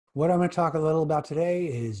What I'm going to talk a little about today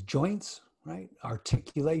is joints, right?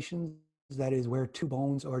 Articulations, that is where two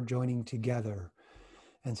bones are joining together.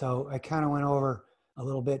 And so I kind of went over a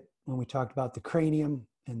little bit when we talked about the cranium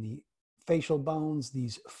and the facial bones,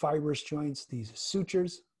 these fibrous joints, these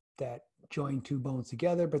sutures that join two bones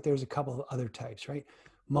together, but there's a couple of other types, right?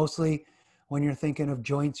 Mostly when you're thinking of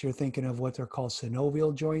joints, you're thinking of what are called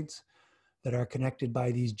synovial joints that are connected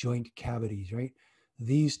by these joint cavities, right?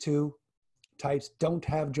 These two types don't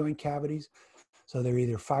have joint cavities, so they're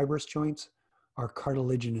either fibrous joints or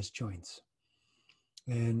cartilaginous joints.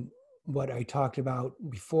 And what I talked about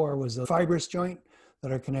before was the fibrous joint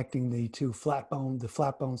that are connecting the two flat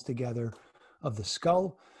bones together of the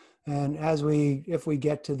skull. And if we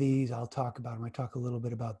get to these, I'll talk about them. I talk a little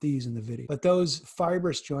bit about these in the video. But those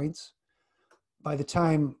fibrous joints, by the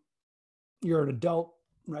time you're an adult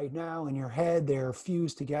right now in your head, they're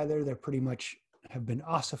fused together. They're pretty much have been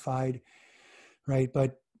ossified, right?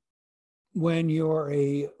 But when you're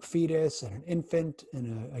a fetus and an infant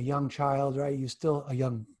and a young child, right? You still a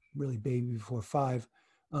young, really baby before 5.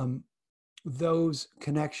 Those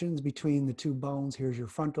connections between the two bones, here's your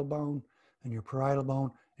frontal bone and your parietal bone,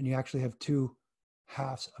 and you actually have two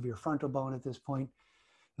halves of your frontal bone at this point.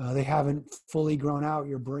 They haven't fully grown out.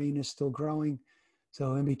 Your brain is still growing.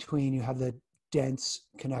 So in between, you have the dense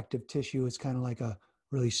connective tissue. It's kind of like a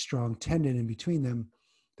really strong tendon in between them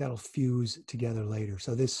that'll fuse together later.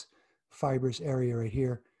 So this fibrous area right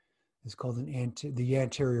here is called the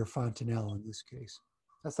anterior fontanelle in this case.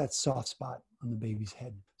 That's that soft spot on the baby's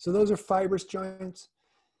head. So those are fibrous joints.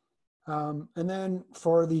 And then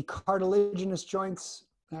for the cartilaginous joints,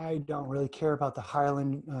 I don't really care about the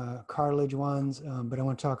hyaline cartilage ones, but I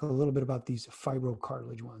want to talk a little bit about these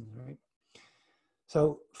fibrocartilage ones, right?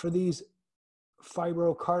 So for these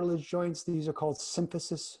fibrocartilage joints, these are called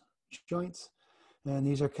symphysis joints. And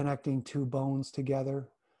these are connecting two bones together,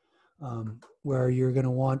 where you're going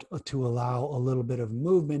to want to allow a little bit of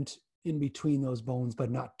movement in between those bones, but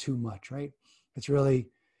not too much, right? It's really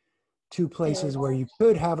two places where you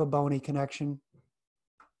could have a bony connection,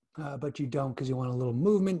 but you don't because you want a little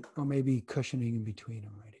movement or maybe cushioning in between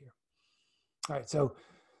them right here. All right, so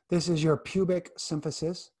this is your pubic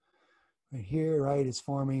symphysis. Right here, right, it's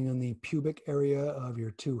forming in the pubic area of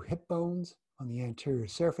your two hip bones on the anterior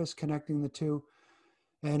surface connecting the two.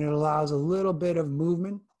 And it allows a little bit of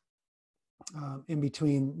movement in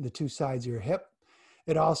between the two sides of your hip.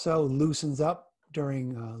 It also loosens up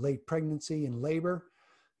during late pregnancy and labor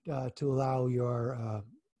to allow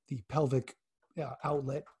the pelvic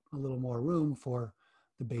outlet a little more room for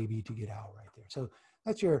the baby to get out right there. So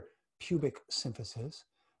that's your pubic symphysis.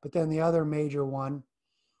 But then the other major one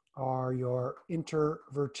are your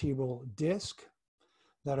intervertebral disc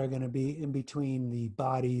that are going to be in between the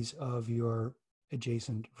bodies of your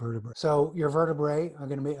adjacent vertebrae. So your vertebrae are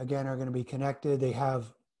going to be connected. They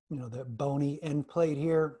have, the bony end plate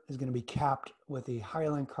here is going to be capped with a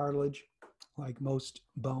hyaline cartilage, like most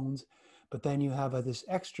bones. But then you have this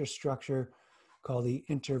extra structure called the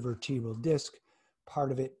intervertebral disc,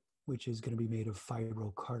 part of it, which is going to be made of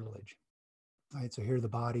fibrocartilage. All right, so here are the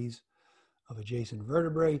bodies of adjacent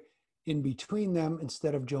vertebrae. In between them,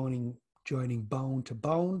 instead of joining bone to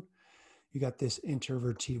bone, you got this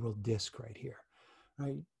intervertebral disc right here.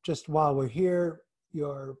 Right? Just while we're here,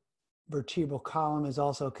 your vertebral column is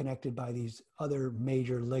also connected by these other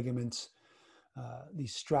major ligaments,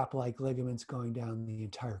 these strap-like ligaments going down the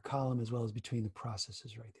entire column as well as between the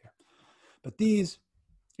processes right there. But these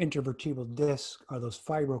intervertebral discs are those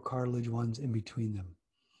fibrocartilage ones in between them.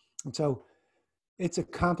 And so it's a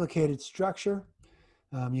complicated structure.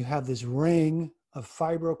 You have this ring of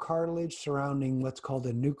fibrocartilage surrounding what's called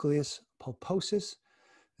a nucleus pulposus.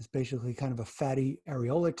 It's basically kind of a fatty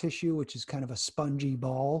areolar tissue, which is kind of a spongy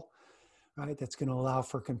ball, right? That's going to allow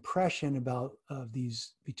for compression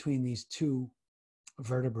between these two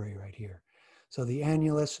vertebrae right here. So the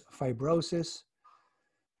annulus fibrosus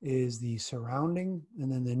is the surrounding,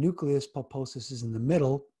 and then the nucleus pulposus is in the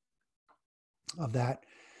middle of that.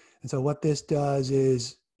 And so what this does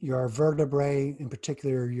is your vertebrae, in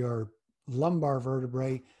particular your lumbar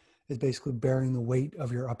vertebrae, is basically bearing the weight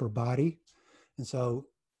of your upper body. And so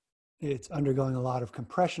it's undergoing a lot of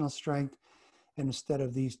compressional strength. And instead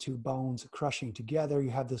of these two bones crushing together, you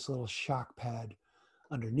have this little shock pad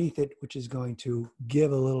underneath it, which is going to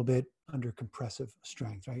give a little bit under compressive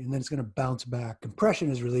strength, right? And then it's going to bounce back. Compression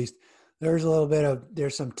is released. There's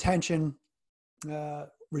some tension,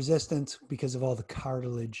 resistance because of all the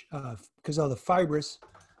cartilage, because of all the fibrous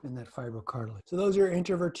in that fibrocartilage. So those are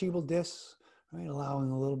intervertebral discs, right? Allowing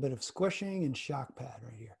a little bit of squishing and shock pad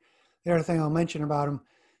right here. The other thing I'll mention about them,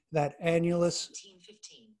 that annulus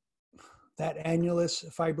That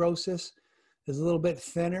annulus fibrosis is a little bit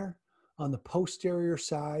thinner on the posterior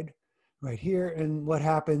side right here. And what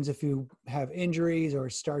happens if you have injuries or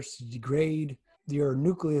it starts to degrade, your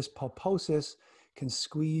nucleus pulposus can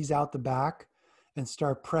squeeze out the back and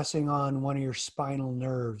start pressing on one of your spinal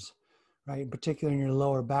nerves, right? Particularly in your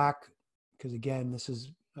lower back, because again, this is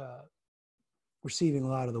receiving a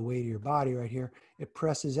lot of the weight of your body right here. It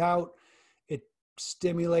presses out, it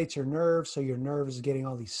stimulates your nerves, so your nerve is getting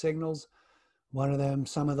all these signals. One of them,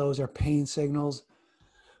 some of those are pain signals,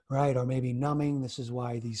 right? Or maybe numbing. This is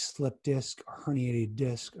why these slip disc or herniated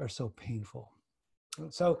disc are so painful.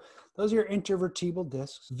 So those are your intervertebral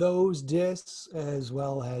discs. Those discs, as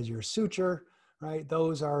well as your suture, right?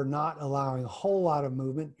 Those are not allowing a whole lot of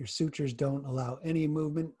movement. Your sutures don't allow any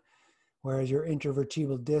movement, whereas your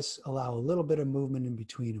intervertebral discs allow a little bit of movement in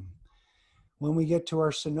between them. When we get to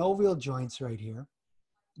our synovial joints right here,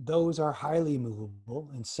 those are highly movable,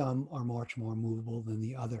 and some are much more movable than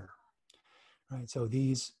the other, right? So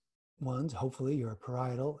these ones, hopefully your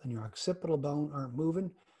parietal and your occipital bone aren't moving.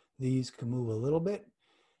 These can move a little bit,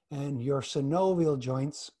 and your synovial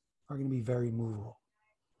joints are going to be very movable.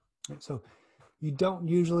 Right? So you don't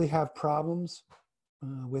usually have problems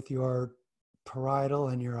with your parietal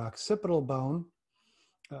and your occipital bone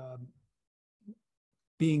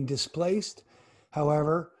being displaced.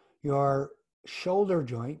 However, your shoulder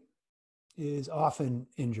joint is often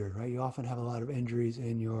injured, right? You often have a lot of injuries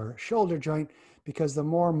in your shoulder joint because the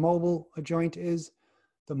more mobile a joint is,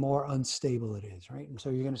 the more unstable it is, right? And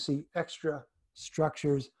so you're going to see extra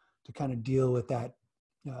structures to kind of deal with that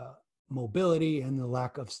mobility and the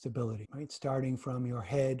lack of stability, right? Starting from your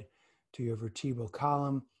head to your vertebral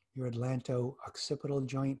column, your atlanto-occipital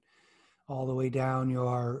joint, all the way down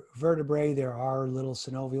your vertebrae. There are little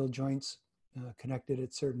synovial joints connected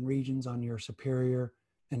at certain regions on your superior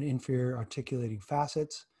and inferior articulating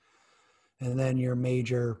facets. And then your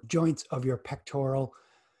major joints of your pectoral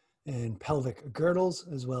and pelvic girdles,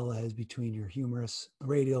 as well as between your humerus,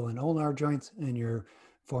 radial, and ulnar joints, and you're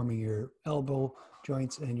forming your elbow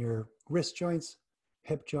joints and your wrist joints,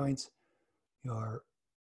 hip joints, your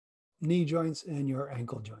knee joints, and your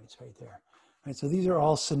ankle joints right there. Right, so these are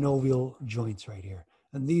all synovial joints right here.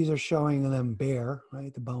 And these are showing them bare,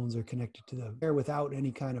 right? The bones are connected to the bare without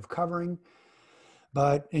any kind of covering.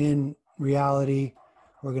 But in reality,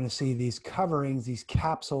 we're going to see these coverings, these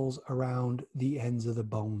capsules around the ends of the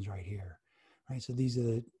bones right here. Right? So these are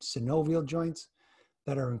the synovial joints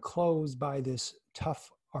that are enclosed by this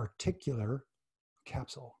tough articular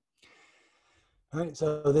capsule. All right,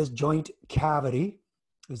 so this joint cavity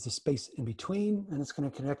is the space in between, and it's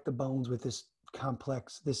going to connect the bones with this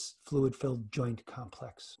complex, this fluid-filled joint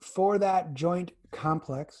complex. For that joint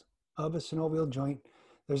complex of a synovial joint,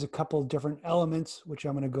 there's a couple different elements, which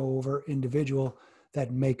I'm going to go over individual,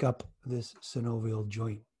 that make up this synovial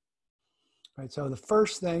joint. Right, so the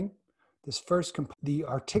first thing, the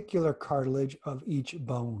articular cartilage of each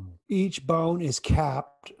bone. Each bone is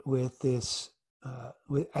capped with this,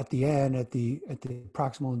 at the end, at the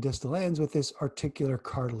proximal and distal ends, with this articular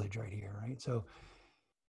cartilage right here, right? So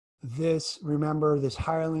this, remember, this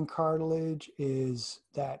hyaline cartilage is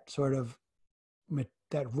that sort of,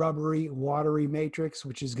 that rubbery, watery matrix,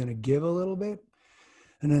 which is going to give a little bit.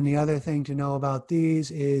 And then the other thing to know about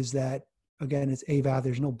these is that, again, it's avascular.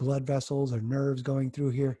 There's no blood vessels or nerves going through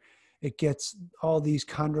here. It gets all these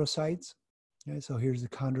chondrocytes. Okay, so here's the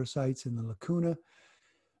chondrocytes in the lacuna.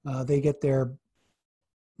 They get their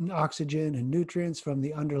oxygen and nutrients from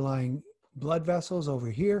the underlying blood vessels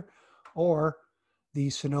over here, or the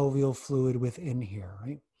synovial fluid within here,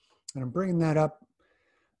 right? And I'm bringing that up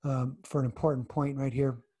for an important point right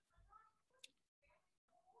here.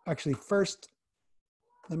 Actually, first,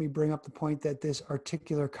 let me bring up the point that this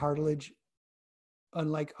articular cartilage,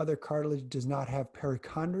 unlike other cartilage, does not have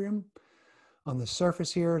perichondrium on the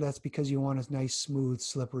surface here. That's because you want a nice, smooth,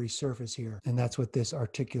 slippery surface here. And that's what this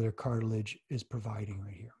articular cartilage is providing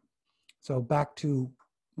right here. So back to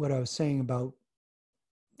what I was saying about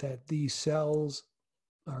that these cells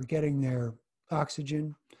are getting their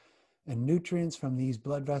oxygen and nutrients from these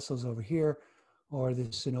blood vessels over here, or the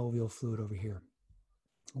synovial fluid over here.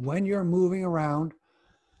 When you're moving around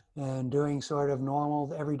and doing sort of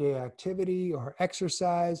normal everyday activity or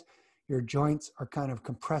exercise, your joints are kind of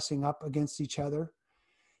compressing up against each other.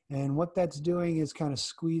 And what that's doing is kind of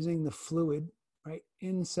squeezing the fluid right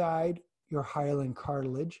inside your hyaline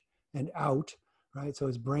cartilage and out, right? So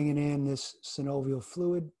it's bringing in this synovial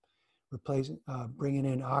fluid, bringing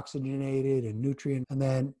in oxygenated and nutrient. And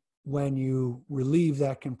then when you relieve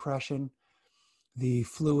that compression, the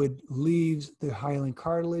fluid leaves the hyaline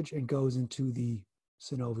cartilage and goes into the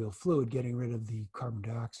synovial fluid, getting rid of the carbon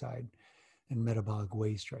dioxide and metabolic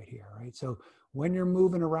waste right here, right? So when you're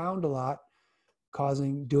moving around a lot,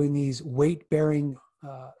 doing these weight-bearing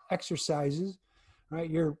exercises, right,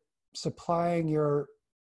 you're supplying your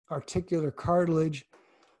articular cartilage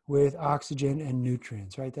with oxygen and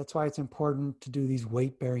nutrients, right? That's why it's important to do these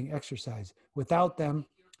weight-bearing exercises. Without them,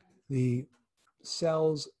 the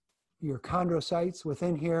cells, your chondrocytes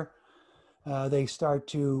within here, they start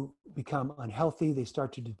to become unhealthy, they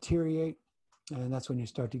start to deteriorate, and that's when you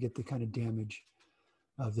start to get the kind of damage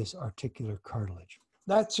of this articular cartilage.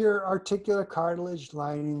 That's your articular cartilage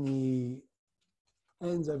lining the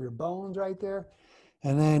ends of your bones right there.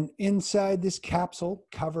 And then inside this capsule,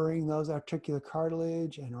 covering those articular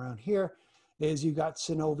cartilage and around here, is you got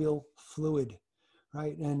synovial fluid,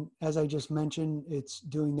 right? And as I just mentioned, it's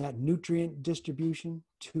doing that nutrient distribution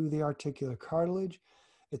to the articular cartilage.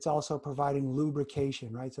 It's also providing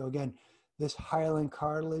lubrication, right? So again, this hyaline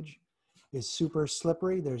cartilage is super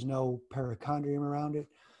slippery. There's no perichondrium around it.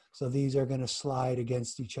 So these are going to slide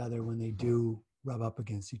against each other when they do rub up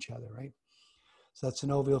against each other, right? So that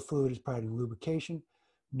synovial fluid is providing lubrication,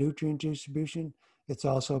 nutrient distribution. It's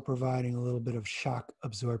also providing a little bit of shock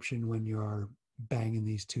absorption when you're banging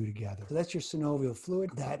these two together. So that's your synovial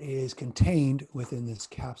fluid that is contained within this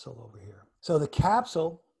capsule over here. So the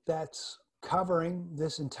capsule that's covering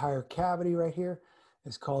this entire cavity right here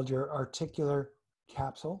is called your articular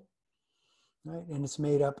capsule, right? And it's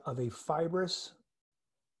made up of a fibrous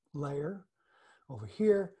layer over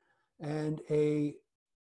here and a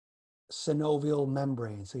synovial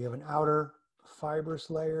membrane. So you have an outer fibrous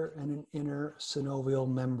layer and an inner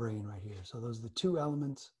synovial membrane right here. So those are the two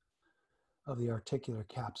elements of the articular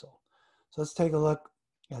capsule. So let's take a look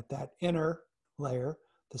at that inner layer,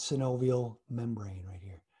 the synovial membrane right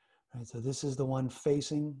here. Right, so this is the one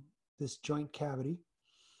facing this joint cavity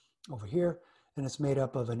over here, and it's made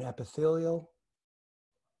up of an epithelial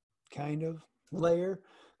kind of layer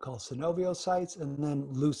called synoviocytes, and then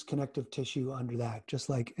loose connective tissue under that, just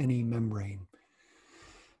like any membrane.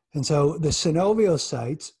 And so the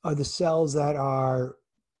synoviocytes are the cells that are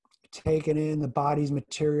taking in the body's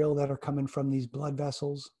material that are coming from these blood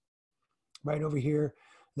vessels right over here.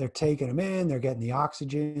 They're taking them in, they're getting the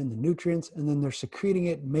oxygen, the nutrients, and then they're secreting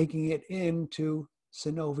it, making it into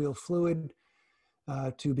synovial fluid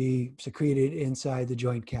to be secreted inside the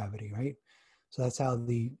joint cavity, right? So that's how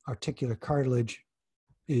the articular cartilage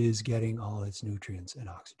is getting all its nutrients and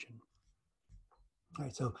oxygen. All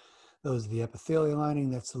right, so those are the epithelial lining,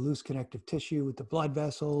 that's the loose connective tissue with the blood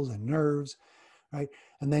vessels and nerves, right?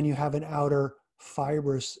 And then you have an outer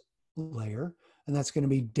fibrous layer, and that's going to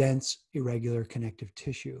be dense, irregular connective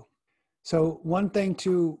tissue. So one thing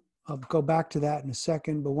I'll go back to that in a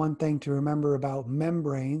second, but one thing to remember about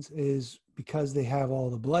membranes is because they have all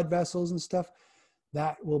the blood vessels and stuff,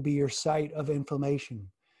 that will be your site of inflammation.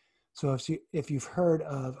 So if you've heard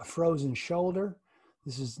of a frozen shoulder,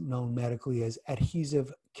 this is known medically as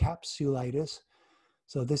adhesive capsulitis.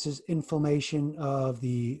 So this is inflammation of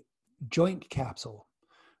the joint capsule,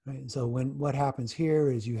 right? And so what happens here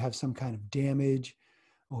is you have some kind of damage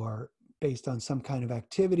or based on some kind of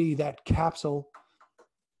activity, that capsule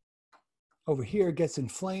over here gets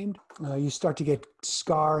inflamed. You start to get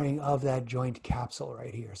scarring of that joint capsule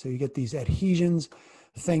right here. So you get these adhesions,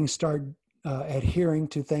 things start adhering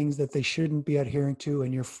to things that they shouldn't be adhering to,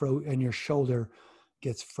 and your shoulder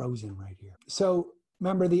gets frozen right here. So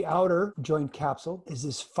remember, the outer joint capsule is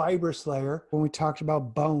this fibrous layer. When we talked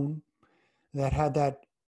about bone, that had that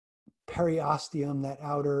periosteum, that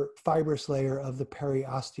outer fibrous layer of the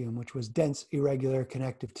periosteum, which was dense, irregular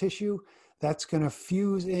connective tissue, that's going to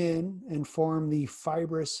fuse in and form the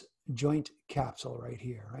fibrous joint capsule right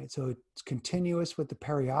here, right? So it's continuous with the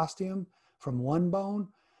periosteum from one bone,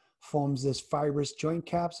 forms this fibrous joint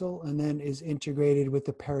capsule, and then is integrated with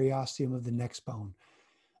the periosteum of the next bone.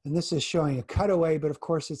 And this is showing a cutaway, but of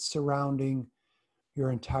course it's surrounding your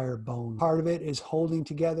entire bone. Part of it is holding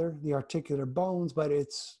together the articular bones, but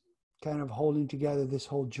it's kind of holding together this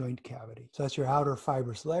whole joint cavity. So that's your outer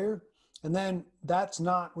fibrous layer. And then that's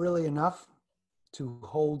not really enough to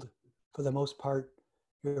hold, for the most part,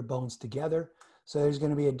 your bones together. So there's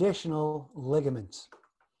going to be additional ligaments.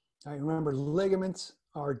 All right, remember, ligaments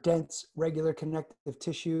are dense, regular connective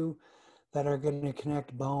tissue that are going to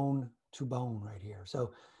connect bone to bone right here.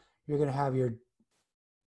 So you're going to have your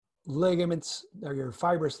ligaments, or your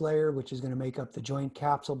fibrous layer, which is going to make up the joint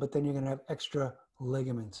capsule, but then you're going to have extra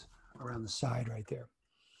ligaments around the side right there.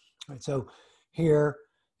 All right, so here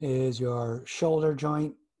is your shoulder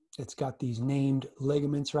joint. It's got these named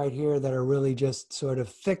ligaments right here that are really just sort of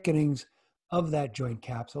thickenings of that joint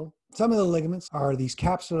capsule. Some of the ligaments are these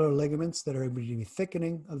capsular ligaments that are going to be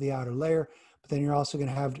thickening of the outer layer, but then you're also going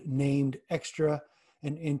to have named extra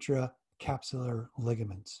and intracapsular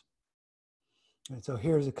ligaments. And so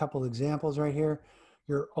here's a couple examples right here.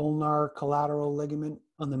 Your ulnar collateral ligament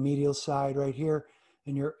on the medial side right here,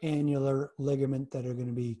 and your annular ligament that are going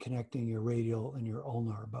to be connecting your radial and your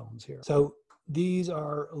ulnar bones here. So these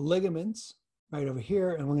are ligaments right over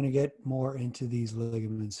here, and we're going to get more into these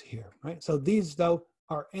ligaments here, right? So these, though,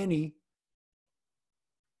 are any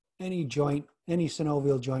joint, any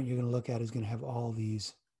synovial joint you're going to look at is going to have all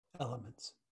these elements.